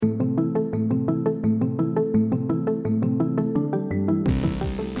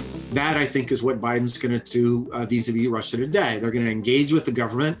that, I think, is what Biden's going to do vis-a-vis Russia today. They're going to engage with the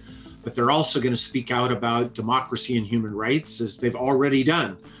government, but they're also going to speak out about democracy and human rights, as they've already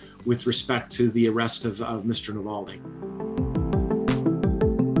done with respect to the arrest of Mr. Navalny.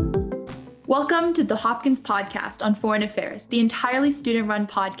 Welcome to the Hopkins Podcast on Foreign Affairs, the entirely student-run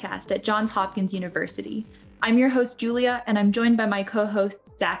podcast at Johns Hopkins University. I'm your host, Julia, and I'm joined by my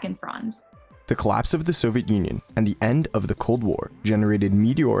co-hosts, Zach and Franz. The collapse of the Soviet Union and the end of the Cold War generated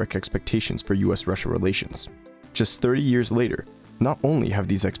meteoric expectations for U.S.-Russia relations. Just 30 years later, not only have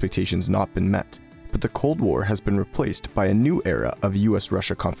these expectations not been met, but the Cold War has been replaced by a new era of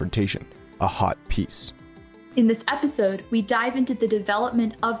U.S.-Russia confrontation, a hot peace. In this episode, we dive into the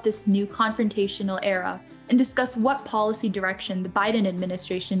development of this new confrontational era and discuss what policy direction the Biden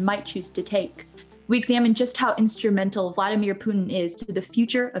administration might choose to take. We examine just how instrumental Vladimir Putin is to the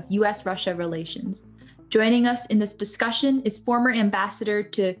future of U.S.-Russia relations. Joining us in this discussion is former ambassador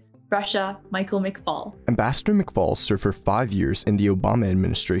to Russia, Michael McFaul. Ambassador McFaul served for 5 years in the Obama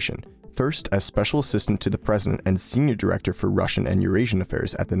administration, first as Special Assistant to the President and Senior Director for Russian and Eurasian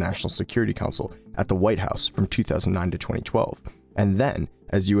Affairs at the National Security Council at the White House from 2009 to 2012, and then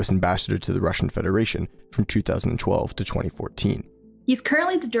as U.S. Ambassador to the Russian Federation from 2012 to 2014. He's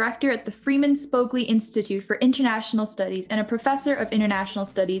currently the director at the Freeman Spogli Institute for International Studies and a professor of international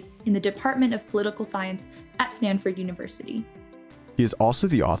studies in the Department of Political Science at Stanford University. He is also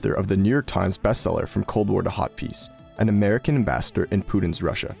the author of the New York Times bestseller From Cold War to Hot Peace, An American Ambassador in Putin's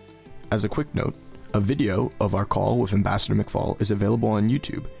Russia. As a quick note, a video of our call with Ambassador McFaul is available on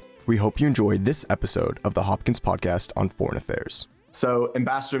YouTube. We hope you enjoyed this episode of the Hopkins Podcast on Foreign Affairs. So,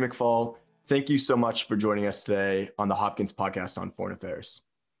 Ambassador McFaul, thank you so much for joining us today on the Hopkins Podcast on Foreign Affairs.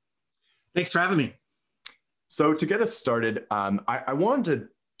 Thanks for having me. So, to get us started, I wanted to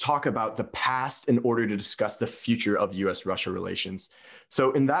talk about the past in order to discuss the future of U.S.-Russia relations.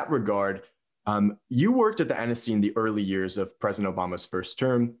 So, in that regard, you worked at the NSC in the early years of President Obama's first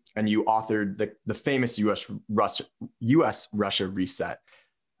term, and you authored the famous U.S.-Russia reset.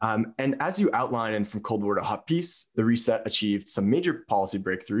 And as you outline in From Cold War to Hot Peace, the reset achieved some major policy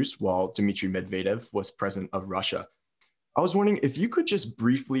breakthroughs while Dmitry Medvedev was president of Russia. I was wondering if you could just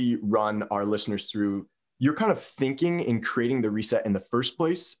briefly run our listeners through your kind of thinking in creating the reset in the first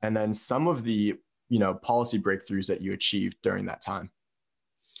place, and then some of the policy breakthroughs that you achieved during that time.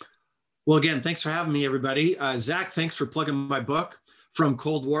 Well, again, thanks for having me, everybody. Zach, thanks for plugging my book, From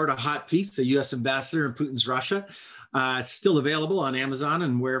Cold War to Hot Peace, a U.S. Ambassador in Putin's Russia. It's still available on Amazon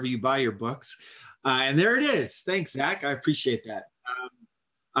and wherever you buy your books. And there it is. Thanks, Zach. I appreciate that.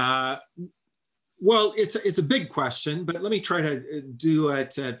 Well, it's a big question, but let me try to do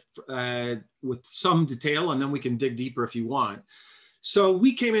it with some detail, and then we can dig deeper if you want. So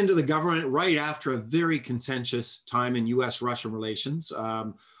we came into the government right after a very contentious time in U.S.-Russia relations.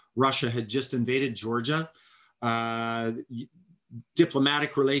 Russia had just invaded Georgia.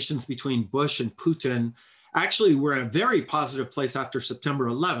 Diplomatic relations between Bush and Putin actually were in a very positive place after September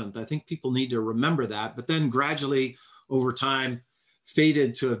 11th. I think people need to remember that, but then gradually over time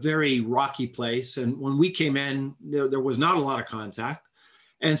faded to a very rocky place. And when we came in, there was not a lot of contact.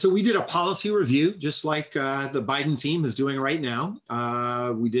 And so we did a policy review, just like the Biden team is doing right now.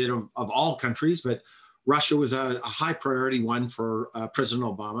 We did of all countries, but Russia was a high priority one for President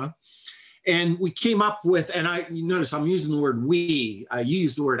Obama. And we came up with, and you notice I'm using the word we, you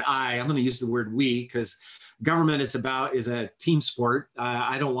use the word I'm going to use the word we, because government is a team sport.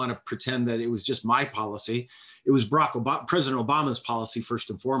 I don't want to pretend that it was just my policy. It was President Obama's policy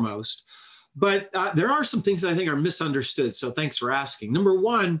first and foremost. But there are some things that I think are misunderstood. So thanks for asking. Number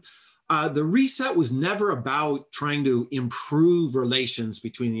one, the reset was never about trying to improve relations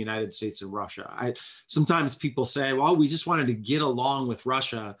between the United States and Russia. Sometimes people say, well, we just wanted to get along with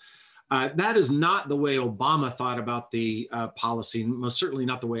Russia. That is not the way Obama thought about the policy, most certainly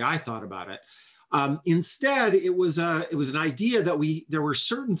not the way I thought about it. Instead, it was an idea that there were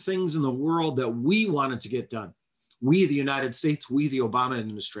certain things in the world that we wanted to get done. We, the United States, we, the Obama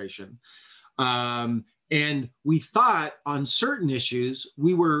administration. And we thought on certain issues,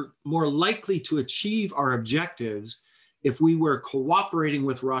 we were more likely to achieve our objectives if we were cooperating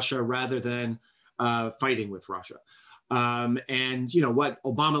with Russia rather than fighting with Russia. And what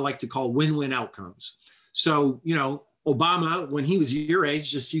Obama liked to call win-win outcomes. So, Obama, when he was your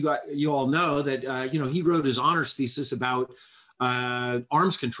age, just you all know that, he wrote his honors thesis about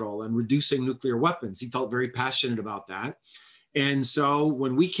arms control and reducing nuclear weapons. He felt very passionate about that. And so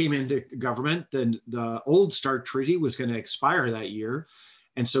when we came into government, then the old START treaty was going to expire that year.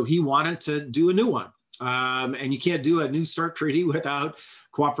 And so he wanted to do a new one. And you can't do a new START treaty without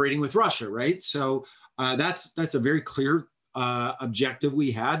cooperating with Russia, right? So that's a very clear objective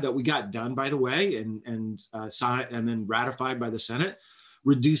we had that we got done, by the way, and signed and then ratified by the Senate,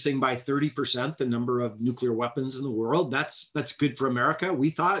 reducing by 30% the number of nuclear weapons in the world. That's good for America, we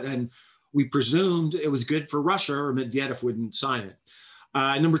thought, and we presumed it was good for Russia, or Medvedev wouldn't sign it.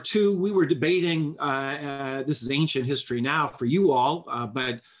 Number two, we were debating, this is ancient history now for you all,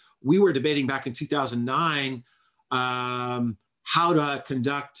 but we were debating back in 2009 how to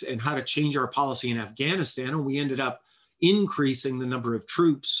conduct and how to change our policy in Afghanistan, and we ended up increasing the number of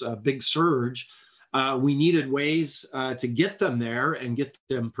troops, a big surge. We needed ways to get them there and get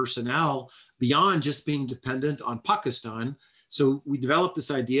them personnel beyond just being dependent on Pakistan. So we developed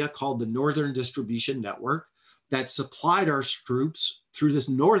this idea called the Northern Distribution Network that supplied our troops through this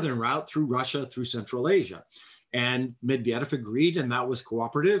northern route, through Russia, through Central Asia. And Medvedev agreed, and that was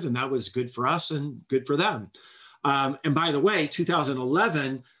cooperative, and that was good for us and good for them. And by the way,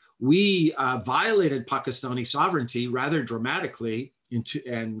 2011, we violated Pakistani sovereignty rather dramatically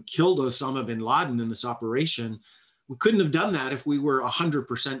and killed Osama bin Laden in this operation. We couldn't have done that if we were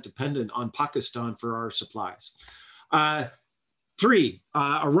 100% dependent on Pakistan for our supplies. Three,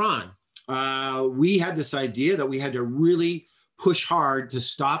 Iran. We had this idea that we had to really push hard to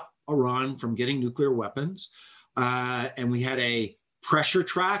stop Iran from getting nuclear weapons. And we had a pressure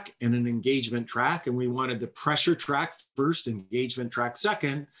track and an engagement track, and we wanted the pressure track first, engagement track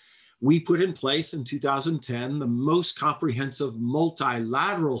second. We put in place in 2010 the most comprehensive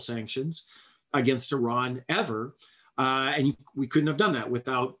multilateral sanctions against Iran ever. And we couldn't have done that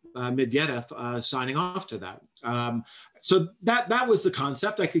without Medvedev signing off to that. So that was the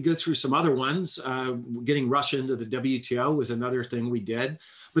concept. I could go through some other ones. Getting Russia into the WTO was another thing we did.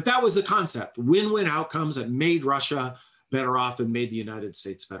 But that was the concept. Win-win outcomes that made Russia better off and made the United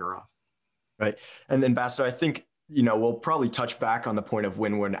States better off. Right. And Ambassador, I think, we'll probably touch back on the point of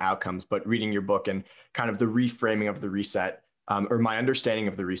win-win outcomes, but reading your book and kind of the reframing of the reset, or my understanding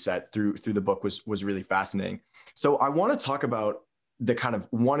of the reset through the book was really fascinating. So I want to talk about the kind of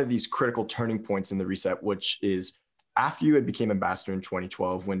one of these critical turning points in the reset, which is after you had became ambassador in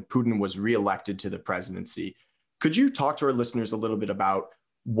 2012, when Putin was reelected to the presidency. Could you talk to our listeners a little bit about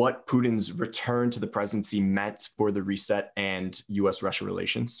what Putin's return to the presidency meant for the reset and U.S.-Russia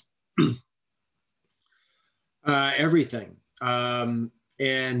relations? Everything. In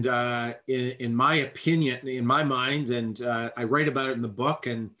my opinion, in my mind, and I write about it in the book,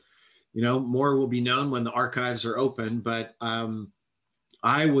 and more will be known when the archives are open, but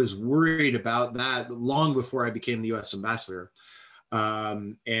I was worried about that long before I became the U.S. ambassador.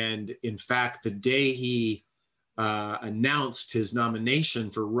 And in fact, the day he announced his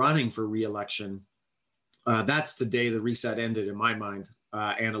nomination for running for re-election, that's the day the reset ended in my mind,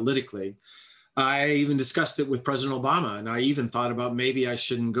 analytically. I even discussed it with President Obama, and I even thought about maybe I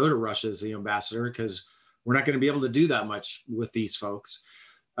shouldn't go to Russia as the ambassador because we're not going to be able to do that much with these folks.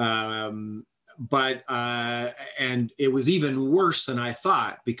 And it was even worse than I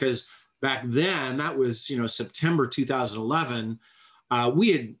thought, because back then, that was, September 2011,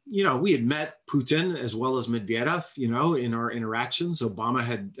 we had met Putin as well as Medvedev, in our interactions. Obama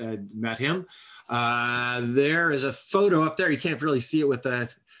had met him. There is a photo up there. You can't really see it with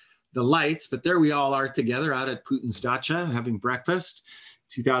the lights, but there we all are together out at Putin's dacha having breakfast,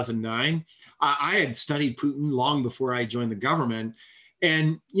 2009. I had studied Putin long before I joined the government.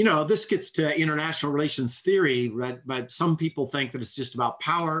 And, this gets to international relations theory, but some people think that it's just about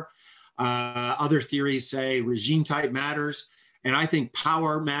power. Other theories say regime type matters. And I think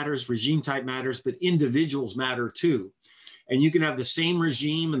power matters, regime type matters, but individuals matter too. And you can have the same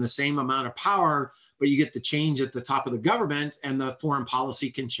regime and the same amount of power, but you get the change at the top of the government and the foreign policy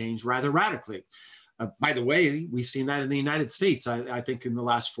can change rather radically. By the way, we've seen that in the United States, I think in the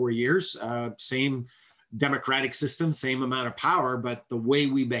last 4 years, same democratic system, same amount of power, but the way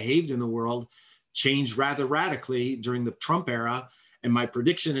we behaved in the world changed rather radically during the Trump era. And my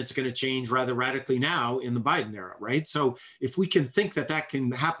prediction, it's going to change rather radically now in the Biden era, right? So if we can think that that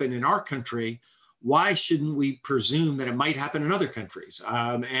can happen in our country, why shouldn't we presume that it might happen in other countries?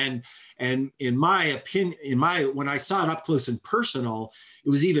 And in my opinion, when I saw it up close and personal,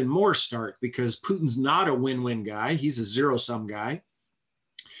 it was even more stark because Putin's not a win-win guy. He's a zero-sum guy.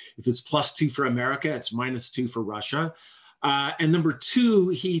 If it's +2 for America, it's -2 for Russia. And number two,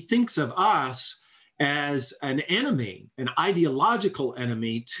 he thinks of us as an enemy, an ideological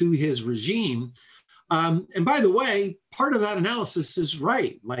enemy to his regime. And by the way, part of that analysis is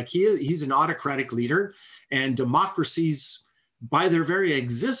right. Like he's an autocratic leader, and democracies, by their very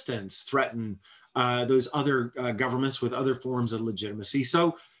existence, threaten those other governments with other forms of legitimacy.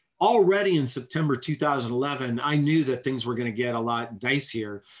 So already in September 2011, I knew that things were going to get a lot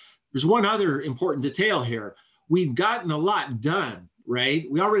dicier. There's one other important detail here. we've gotten a lot done, right?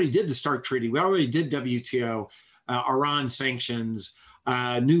 We already did the START Treaty. We already did WTO, Iran sanctions,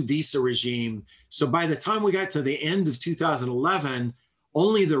 new visa regime. So by the time we got to the end of 2011,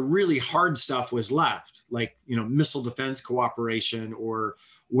 only the really hard stuff was left, like, missile defense cooperation or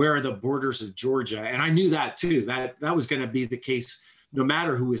where are the borders of Georgia. And I knew that too, that was going to be the case no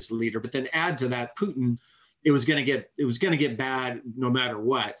matter who was the leader. But then add to that Putin, it was going to get bad no matter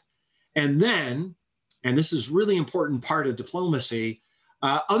what. And then, and this is really important part of diplomacy,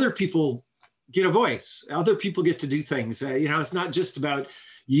 other people get a voice. Other people get to do things. It's not just about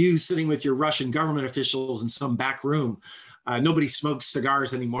you sitting with your Russian government officials in some back room. Nobody smokes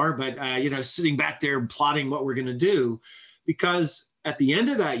cigars anymore, but, sitting back there plotting what we're going to do. Because at the end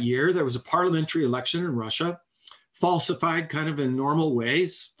of that year, there was a parliamentary election in Russia, falsified kind of in normal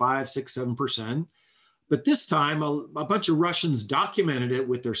ways, 5, 6, 7%. But this time, a bunch of Russians documented it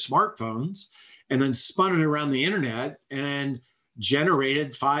with their smartphones and then spun it around the internet and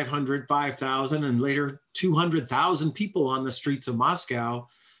generated 500, 5,000, and later 200,000 people on the streets of Moscow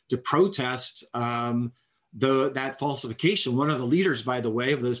to protest that falsification. One of the leaders, by the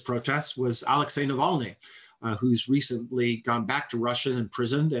way, of those protests was Alexei Navalny, who's recently gone back to Russia and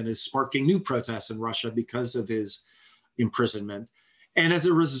imprisoned and is sparking new protests in Russia because of his imprisonment. And as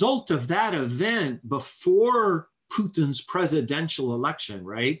a result of that event, before Putin's presidential election,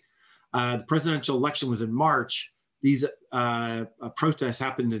 right? The presidential election was in March. These protests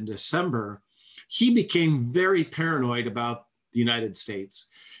happened in December. He became very paranoid about the United States.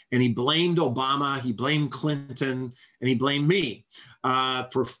 And he blamed Obama, he blamed Clinton, and he blamed me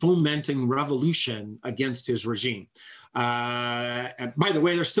for fomenting revolution against his regime. And by the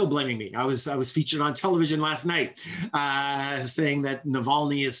way, they're still blaming me. I was featured on television last night saying that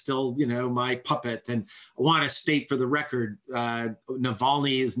Navalny is still, my puppet. And I want to state for the record,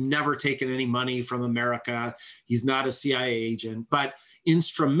 Navalny has never taken any money from America. He's not a CIA agent, but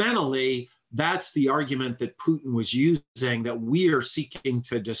instrumentally, that's the argument that Putin was using, that we are seeking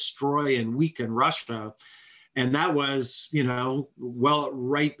to destroy and weaken Russia. And that was,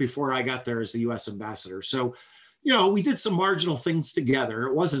 right before I got there as the US ambassador. So, we did some marginal things together.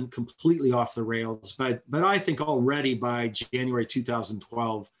 It wasn't completely off the rails, but I think already by January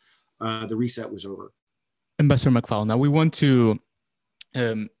 2012, the reset was over. Ambassador McFaul, now we want to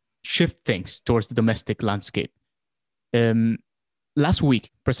shift things towards the domestic landscape. Last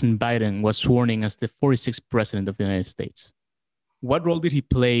week, President Biden was sworn in as the 46th president of the United States. What role did he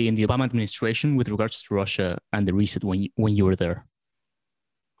play in the Obama administration with regards to Russia and the reset when you were there?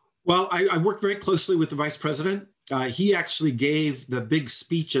 Well, I worked very closely with the vice president. He actually gave the big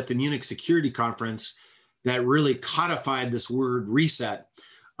speech at the Munich Security Conference that really codified this word reset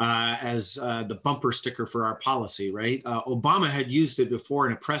as the bumper sticker for our policy, right? Obama had used it before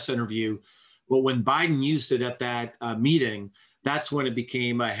in a press interview, but when Biden used it at that meeting, that's when it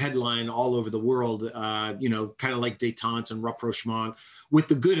became a headline all over the world, kind of like détente and rapprochement, with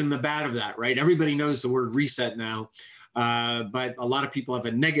the good and the bad of that, right? Everybody knows the word reset now, but a lot of people have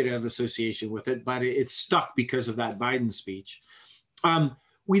a negative association with it, but it stuck because of that Biden speech.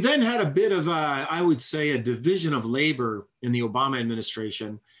 We then had a bit of, I would say, a division of labor in the Obama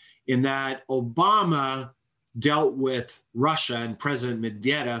administration, in that Obama dealt with Russia and President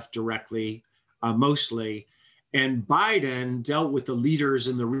Medvedev directly, mostly, and Biden dealt with the leaders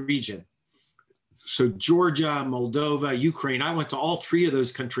in the region. So Georgia, Moldova, Ukraine, I went to all three of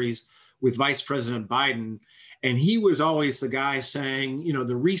those countries with Vice President Biden. And he was always the guy saying,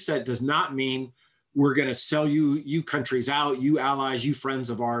 the reset does not mean we're going to sell you countries out, you allies, you friends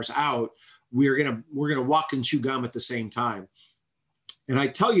of ours out. We're going to walk and chew gum at the same time. And I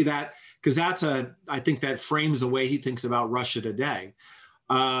tell you that because I think that frames the way he thinks about Russia today.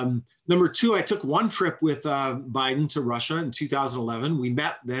 Number two, I took one trip with Biden to Russia in 2011. We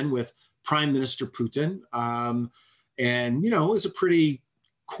met then with Prime Minister Putin. And, it was a pretty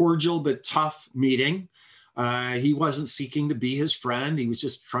cordial but tough meeting. He wasn't seeking to be his friend. He was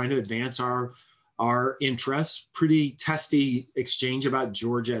just trying to advance our interests. Pretty testy exchange about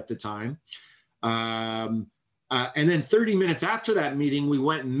Georgia at the time. And then 30 minutes after that meeting, we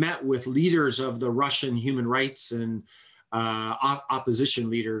went and met with leaders of the Russian human rights and opposition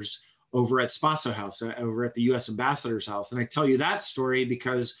leaders over at Spaso House, over at the US ambassador's house. And I tell you that story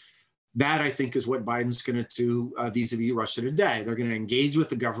because that, I think, is what Biden's going to do vis-a-vis Russia today. They're going to engage with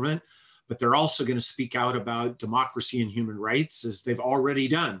the government, but they're also going to speak out about democracy and human rights, as they've already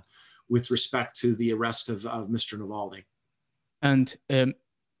done with respect to the arrest of Mr. Navalny. And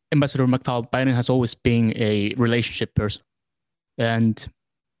Ambassador McFaul, Biden has always been a relationship person. And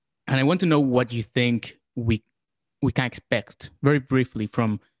I want to know what you think we can expect, very briefly,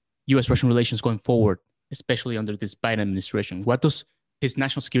 from US-Russian relations going forward especially under this Biden administration? What does his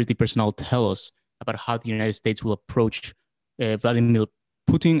national security personnel tell us about how the United States will approach Vladimir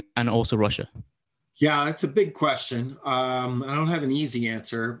Putin and also Russia? Yeah, it's a big question. I don't have an easy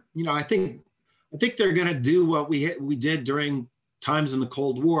answer. I think they're going to do what we did during times in the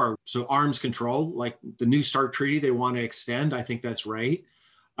Cold War. So arms control, like the New START treaty, they want to extend. I think that's right.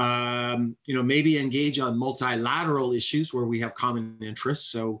 Maybe engage on multilateral issues where we have common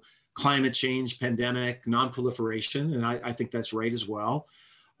interests. So climate change, pandemic, non-proliferation, and I think that's right as well.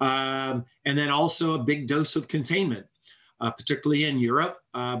 And then also a big dose of containment, particularly in Europe,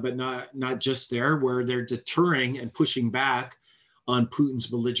 but not just there, where they're deterring and pushing back on Putin's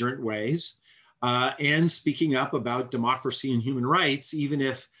belligerent ways, and speaking up about democracy and human rights, even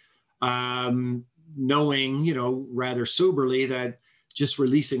if knowing, rather soberly that just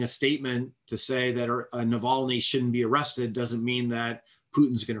releasing a statement to say that Navalny shouldn't be arrested doesn't mean that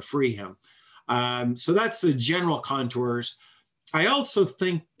Putin's going to free him. So that's the general contours. I also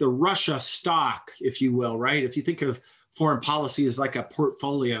think the Russia stock, if you will, right? If you think of foreign policy as like a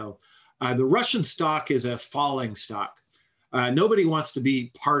portfolio, the Russian stock is a falling stock. Nobody wants to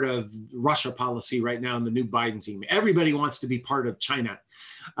be part of Russia policy right now in the new Biden team. Everybody wants to be part of China.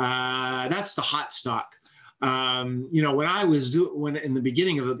 That's the hot stock. When in the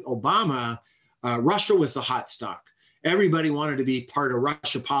beginning of Obama, Russia was the hot stock. Everybody wanted to be part of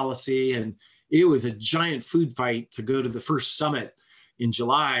Russia policy, and it was a giant food fight to go to the first summit in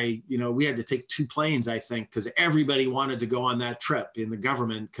July. We had to take 2 planes, I think, because everybody wanted to go on that trip in the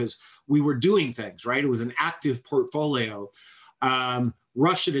government because we were doing things, right? It was an active portfolio.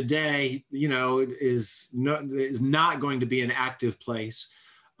 Russia today, is not going to be an active place.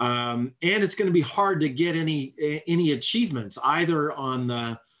 And it's going to be hard to get any achievements either on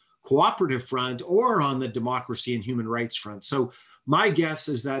the cooperative front or on the democracy and human rights front. So my guess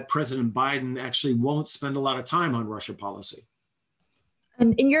is that President Biden actually won't spend a lot of time on Russia policy.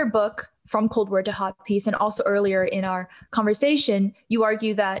 And in your book, From Cold War to Hot Peace, and also earlier in our conversation, you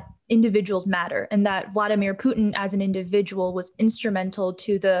argue that individuals matter and that Vladimir Putin as an individual was instrumental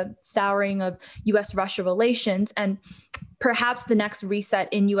to the souring of US-Russia relations. And perhaps the next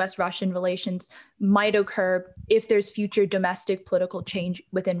reset in US-Russian relations might occur if there's future domestic political change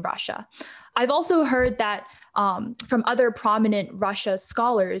within Russia. I've also heard that from other prominent Russia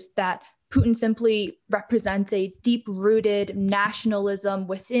scholars that Putin simply represents a deep-rooted nationalism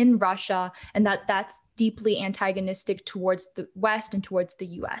within Russia, and that's deeply antagonistic towards the West and towards the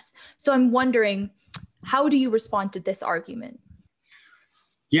US. So I'm wondering, how do you respond to this argument?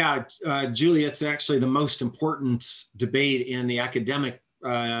 Yeah, Julie, it's actually the most important debate in the academic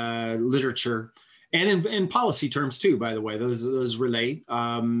literature and in policy terms too, by the way, those relate.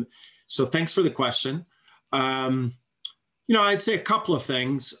 So thanks for the question. I'd say a couple of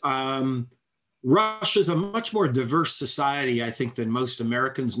things. Russia's a much more diverse society, I think, than most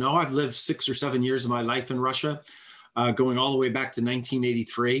Americans know. I've lived 6 or 7 years of my life in Russia, going all the way back to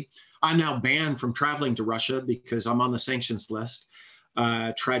 1983. I'm now banned from traveling to Russia because I'm on the sanctions list.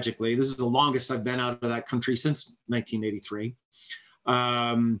 Tragically, this is the longest I've been out of that country since 1983.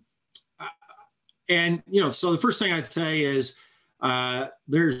 So the first thing I'd say is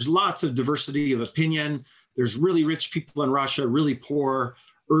there's lots of diversity of opinion. There's really rich people in Russia, really poor,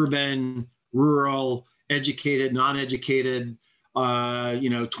 urban, rural, educated, non-educated.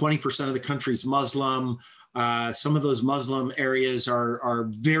 20% of the country's Muslim. Some of those Muslim areas are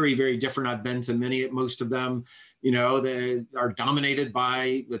very, very different. I've been to most of them. They are dominated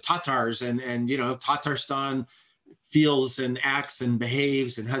by the Tatars, and Tatarstan feels and acts and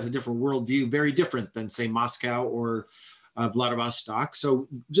behaves and has a different worldview, very different than, say, Moscow or Vladivostok. So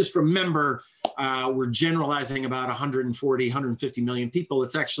just remember, we're generalizing about 140, 150 million people.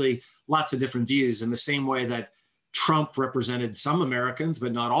 It's actually lots of different views, in the same way that Trump represented some Americans,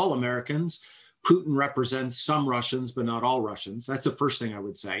 but not all Americans. Putin represents some Russians, but not all Russians. That's the first thing I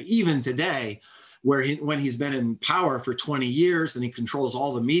would say. Even today, when he's been in power for 20 years and he controls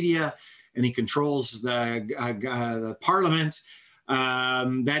all the media and he controls the parliament,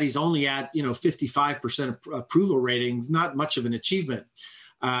 that he's only at 55% approval ratings, not much of an achievement.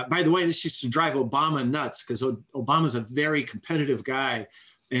 By the way, this used to drive Obama nuts because Obama's a very competitive guy,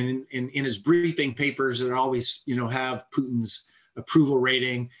 and in his briefing papers, it always have Putin's approval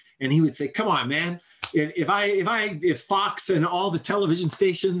rating, and he would say, "Come on, man! If Fox and all the television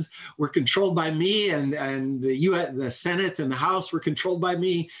stations were controlled by me, and the Senate and the House were controlled by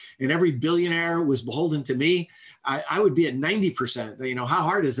me, and every billionaire was beholden to me, I would be at 90%. How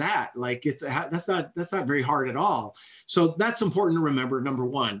hard is that? Like that's not very hard at all. So that's important to remember. Number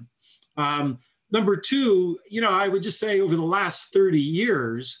one. Number two, I would just say over the last 30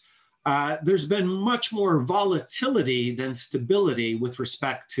 years, there's been much more volatility than stability with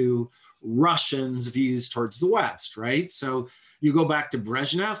respect to Russians' views towards the West, right? So you go back to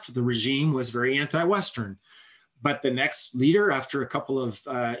Brezhnev, the regime was very anti-Western. But the next leader, after a couple of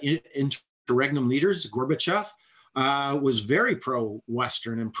interregnum leaders, Gorbachev, was very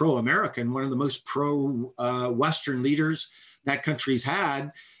pro-Western and pro-American, one of the most pro-Western leaders that country's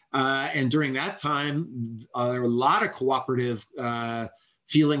had. And during that time, there were a lot of cooperative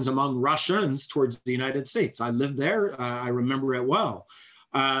feelings among Russians towards the United States. I lived there. I remember it well.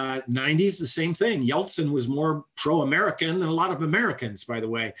 90s, the same thing. Yeltsin was more pro-American than a lot of Americans, by the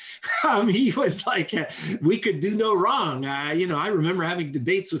way. He was like, we could do no wrong. I remember having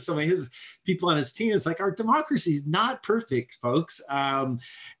debates with some of his people on his team. It's like, our democracy is not perfect, folks. And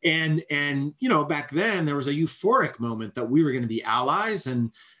back then there was a euphoric moment that we were going to be allies,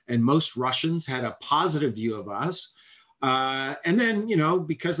 and most Russians had a positive view of us. And then,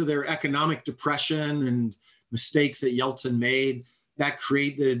 because of their economic depression and mistakes that Yeltsin made, that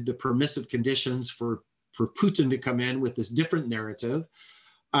created the permissive conditions for Putin to come in with this different narrative.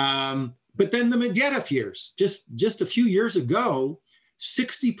 But then the Medvedev years, just a few years ago,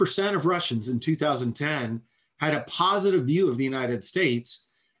 60% of Russians in 2010 had a positive view of the United States,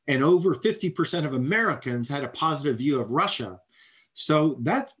 and over 50% of Americans had a positive view of Russia. So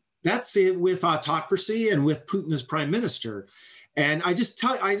that's it with autocracy and with Putin as prime minister. And I just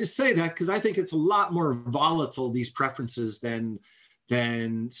say that because I think it's a lot more volatile, these preferences, than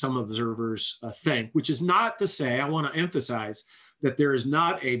some observers think, which is not to say, I want to emphasize that there is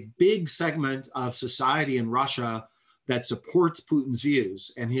not a big segment of society in Russia that supports Putin's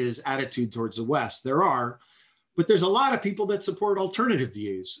views and his attitude towards the West. There are, but there's a lot of people that support alternative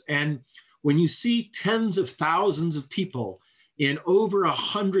views. And when you see tens of thousands of people in over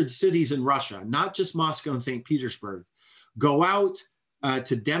 100 cities in Russia, not just Moscow and St. Petersburg, go out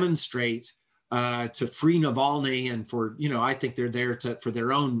to demonstrate to free Navalny, and for, I think they're there for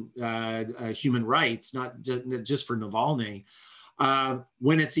their own human rights, not just for Navalny.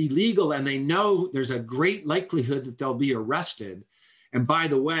 When it's illegal and they know there's a great likelihood that they'll be arrested, and by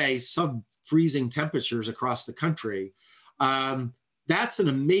the way, sub-freezing temperatures across the country, that's an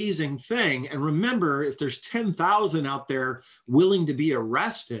amazing thing. And remember, if there's 10,000 out there willing to be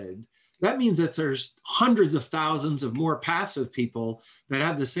arrested, that means that there's hundreds of thousands of more passive people that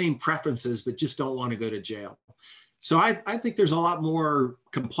have the same preferences but just don't want to go to jail. So I think there's a lot more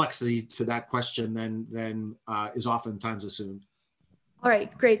complexity to that question than is oftentimes assumed. All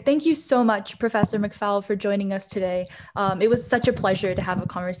right, great. Thank you so much, Professor McFowle, for joining us today. It was such a pleasure to have a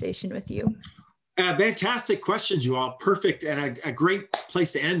conversation with you. Fantastic questions, you all. Perfect, and a great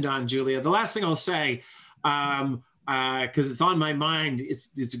place to end on, Julia. The last thing I'll say, because it's on my mind,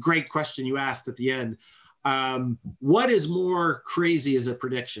 it's a great question you asked at the end. What is more crazy as a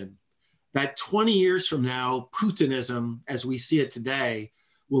prediction? That 20 years from now, Putinism, as we see it today,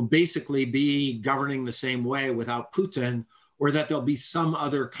 will basically be governing the same way without Putin, or that there'll be some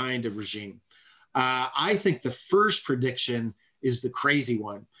other kind of regime. I think the first prediction is the crazy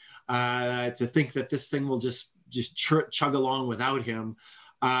one, to think that this thing will just chug along without him.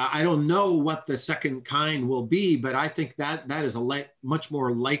 I don't know what the second kind will be, but I think that is a much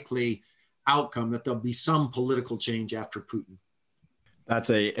more likely outcome, that there'll be some political change after Putin.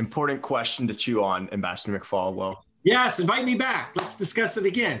 That's an important question to chew on, Ambassador McFall. Well, yes, invite me back. Let's discuss it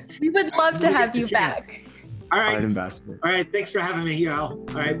again. We would love to have you back. All right, Ambassador. All right, thanks for having me here, Al.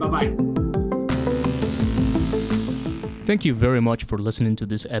 All right, bye-bye. Thank you very much for listening to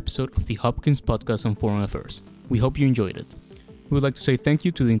this episode of the Hopkins Podcast on Foreign Affairs. We hope you enjoyed it. We would like to say thank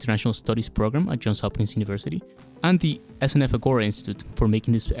you to the International Studies Program at Johns Hopkins University and the SNF Agora Institute for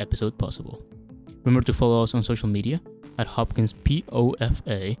making this episode possible. Remember to follow us on social media at Hopkins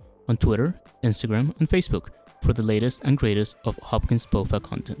POFA on Twitter, Instagram, and Facebook for the latest and greatest of Hopkins POFA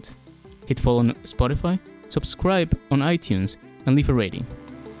content. Hit follow on Spotify, subscribe on iTunes, and leave a rating.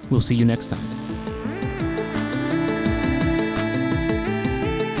 We'll see you next time.